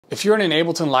If you're in an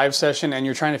Ableton live session and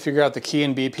you're trying to figure out the key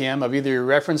and BPM of either your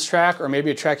reference track or maybe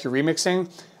a track you're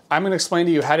remixing, I'm going to explain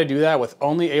to you how to do that with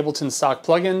only Ableton stock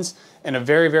plugins in a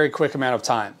very, very quick amount of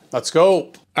time. Let's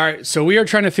go. All right, so we are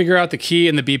trying to figure out the key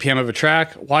and the BPM of a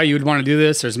track. Why you would want to do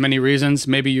this, there's many reasons.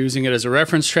 Maybe you're using it as a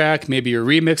reference track, maybe you're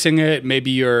remixing it,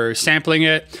 maybe you're sampling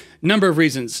it. Number of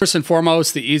reasons. First and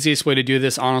foremost, the easiest way to do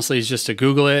this, honestly, is just to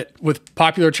Google it. With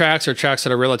popular tracks or tracks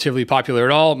that are relatively popular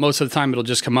at all, most of the time it'll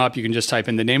just come up. You can just type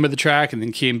in the name of the track and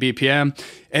then key and BPM,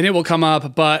 and it will come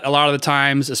up. But a lot of the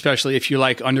times, especially if you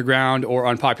like underground or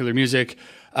unpopular music,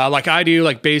 like I do,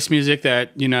 like bass music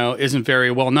that, you know, isn't very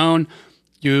well known,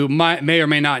 you may or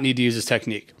may not need to use this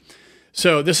technique.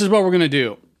 So this is what we're gonna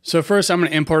do. So first I'm gonna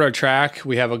import our track.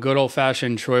 We have a good old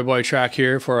fashioned Troy Boy track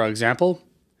here for our example.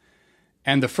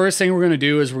 And the first thing we're gonna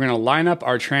do is we're gonna line up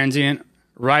our transient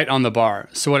right on the bar.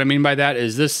 So what I mean by that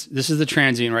is this is the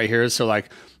transient right here. So like,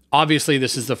 obviously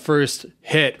this is the first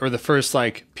hit or the first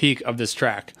like peak of this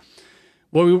track.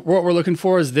 What we're looking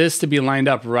for is this to be lined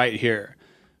up right here.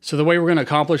 So the way we're gonna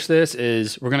accomplish this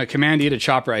is we're gonna Command E to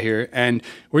chop right here, and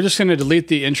we're just gonna delete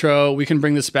the intro. We can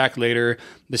bring this back later.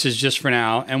 This is just for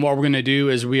now. And what we're gonna do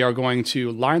is we are going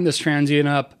to line this transient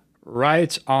up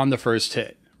right on the first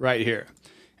hit, right here.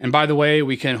 And by the way,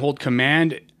 we can hold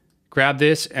Command, grab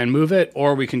this and move it,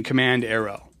 or we can Command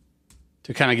arrow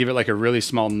to kind of give it like a really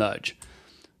small nudge.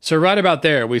 So right about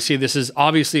there, we see this is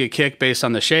obviously a kick based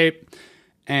on the shape.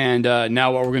 And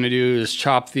now what we're gonna do is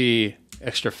chop the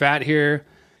extra fat here.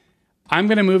 I'm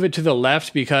gonna move it to the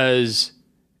left because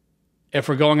if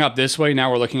we're going up this way, now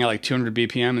we're looking at like 200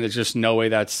 BPM and there's just no way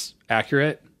that's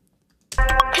accurate.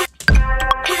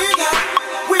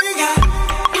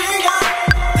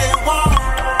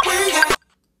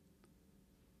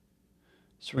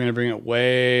 So we're gonna bring it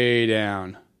way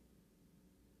down.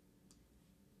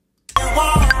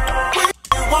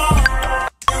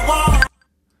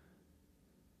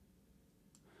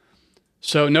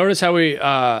 So notice how we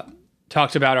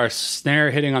talked about our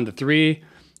snare hitting on the 3.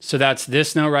 So that's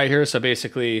this note right here. So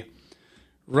basically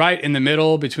right in the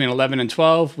middle between 11 and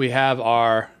 12, we have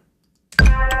our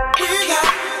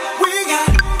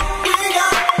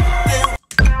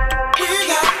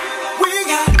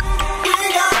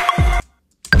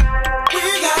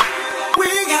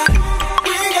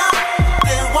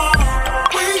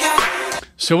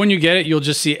So when you get it, you'll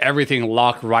just see everything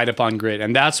lock right up on grid.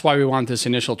 And that's why we want this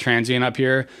initial transient up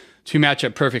here to match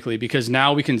up perfectly, because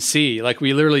now we can see, like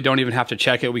we literally don't even have to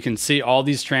check it. We can see all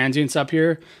these transients up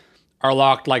here are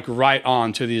locked like right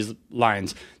on to these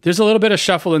lines. There's a little bit of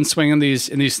shuffle and swing in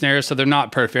these snares, so they're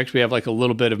not perfect. We have like a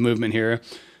little bit of movement here,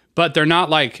 but they're not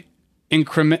like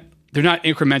they're not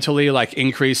incrementally like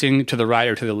increasing to the right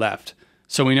or to the left.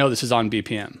 So we know this is on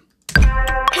BPM.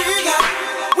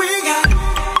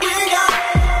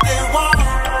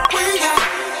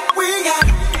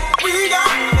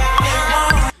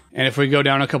 And if we go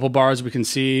down a couple bars, we can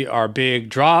see our big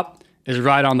drop is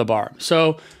right on the bar.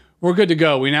 So we're good to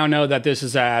go. We now know that this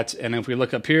is at, and if we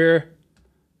look up here,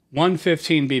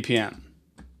 115 BPM.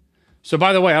 So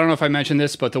by the way, I don't know if I mentioned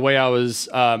this, but the way I was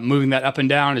moving that up and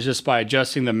down is just by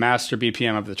adjusting the master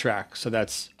BPM of the track. So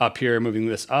that's up here, moving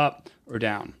this up or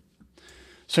down.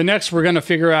 So next we're gonna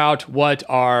figure out what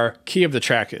our key of the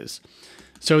track is.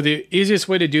 So the easiest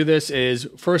way to do this is,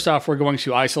 first off, we're going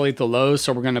to isolate the lows.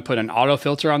 So we're gonna put an auto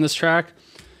filter on this track.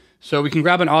 So we can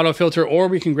grab an auto filter or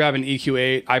we can grab an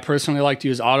EQ8. I personally like to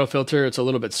use auto filter. It's a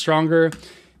little bit stronger.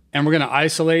 And we're gonna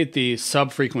isolate the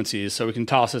sub frequencies. So we can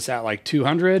toss this at like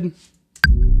 200.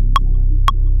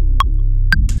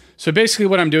 So basically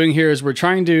what I'm doing here is we're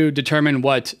trying to determine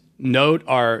what note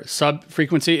our sub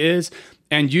frequency is.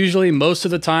 And usually most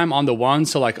of the time on the one,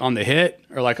 so like on the hit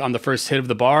or like on the first hit of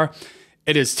the bar,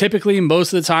 it is typically,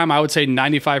 most of the time, I would say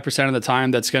 95% of the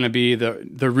time, that's going to be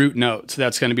the root note. So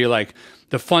that's going to be like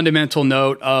the fundamental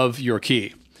note of your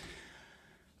key.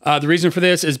 The reason for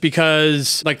this is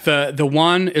because like the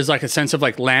one is like a sense of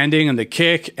like landing and the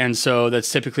kick. And so that's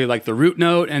typically like the root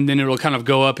note, and then it'll kind of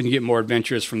go up and get more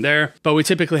adventurous from there. But we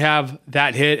typically have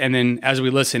that hit, and then as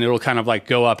we listen, it'll kind of like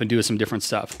go up and do some different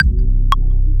stuff.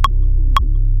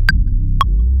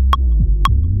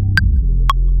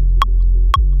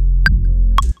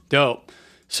 Dope.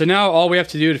 So now all we have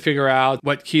to do to figure out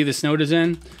what key this note is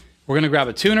in, we're gonna grab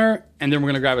a tuner and then we're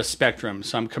gonna grab a spectrum.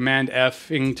 So I'm Command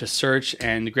F-ing to search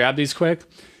and grab these quick.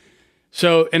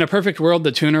 So in a perfect world,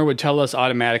 the tuner would tell us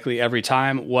automatically every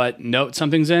time what note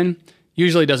something's in.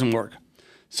 Usually doesn't work.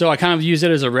 So I kind of use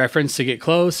it as a reference to get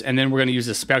close, and then we're gonna use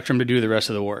the spectrum to do the rest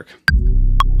of the work.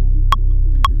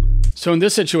 So in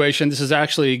this situation, this is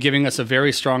actually giving us a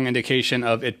very strong indication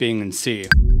of it being in C.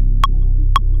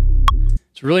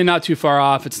 So It's really not too far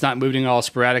off. It's not moving all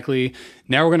sporadically.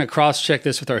 Now we're gonna cross-check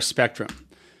this with our spectrum.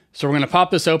 So we're gonna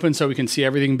pop this open so we can see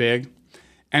everything big.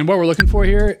 And what we're looking for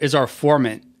here is our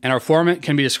formant. And our formant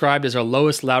can be described as our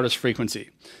lowest, loudest frequency.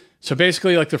 So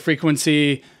basically like the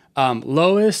frequency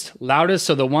lowest, loudest,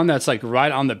 so the one that's like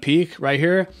right on the peak right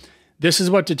here, this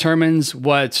is what determines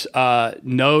what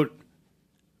note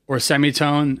or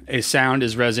semitone a sound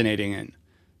is resonating in.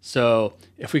 So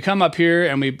if we come up here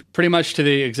and we pretty much to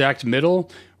the exact middle,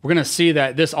 we're gonna see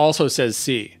that this also says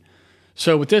C.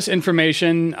 So with this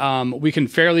information, we can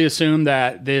fairly assume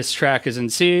that this track is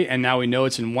in C, and now we know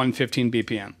it's in 115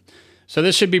 BPM. So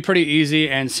this should be pretty easy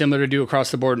and similar to do across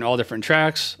the board in all different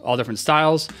tracks, all different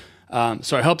styles.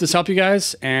 So I hope this helped you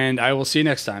guys, and I will see you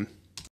next time.